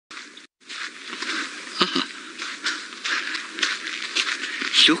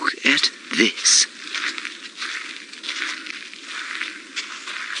Look at this.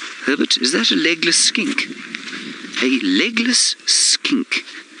 Herbert, is that a legless skink? A legless skink.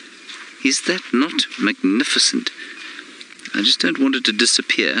 Is that not magnificent? I just don't want it to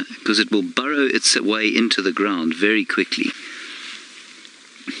disappear, because it will burrow its way into the ground very quickly.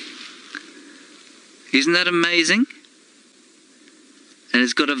 Isn't that amazing? And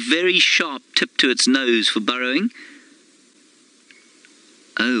it's got a very sharp tip to its nose for burrowing.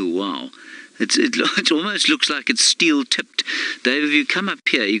 Oh, wow. It almost looks like it's steel-tipped. Dave, if you come up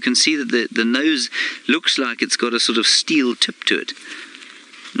here, you can see that the nose looks like it's got a sort of steel tip to it.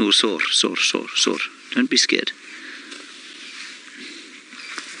 Oh, soar. Don't be scared.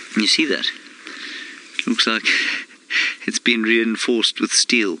 You see that? It looks like it's been reinforced with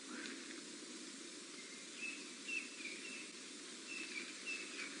steel.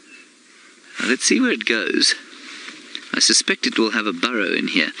 Now, let's see where it goes. I suspect it will have a burrow in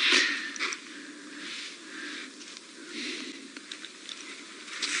here.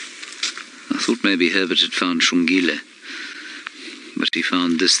 I thought maybe Herbert had found Shungile, but he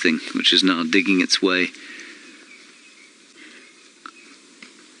found this thing, which is now digging its way.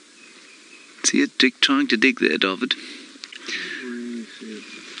 See it trying to dig there, David?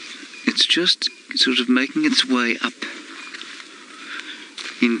 It's just sort of making its way up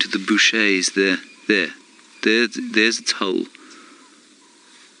into the bouchets there. There's its hole.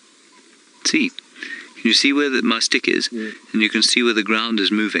 See? Can you see where my stick is? Yeah. And you can see where the ground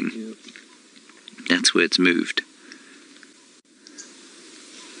is moving. Yeah. That's where it's moved.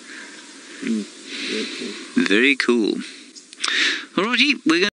 Very cool. Alrighty,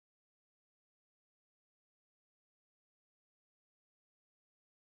 we're going